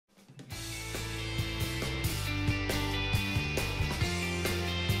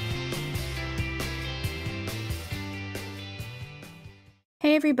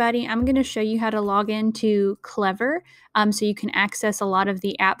Hey everybody, I'm going to show you how to log into Clever so you can access a lot of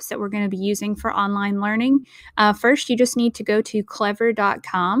the apps that we're going to be using for online learning. First, you just need to go to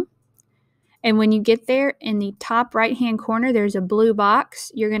clever.com. And when you get there, in the top right-hand corner, there's a blue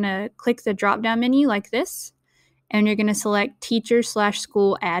box. You're going to click the drop-down menu like this, and you're going to select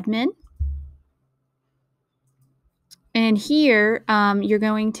Teacher/School Admin. And here, you're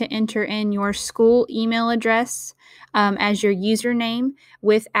going to enter in your school email address as your username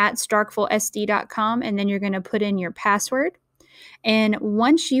with @starkvillesd.com, and then you're going to put in your password. And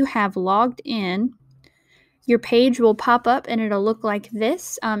once you have logged in, your page will pop up and it'll look like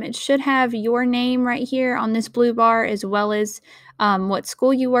this. It should have your name right here on this blue bar, as well as what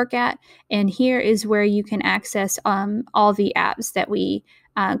school you work at. And here is where you can access all the apps that we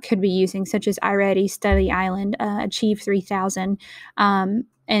could be using, such as iReady, Study Island, Achieve 3000.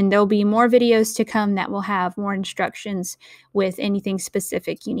 And there'll be more videos to come that will have more instructions with anything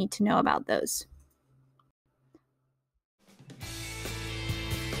specific you need to know about those.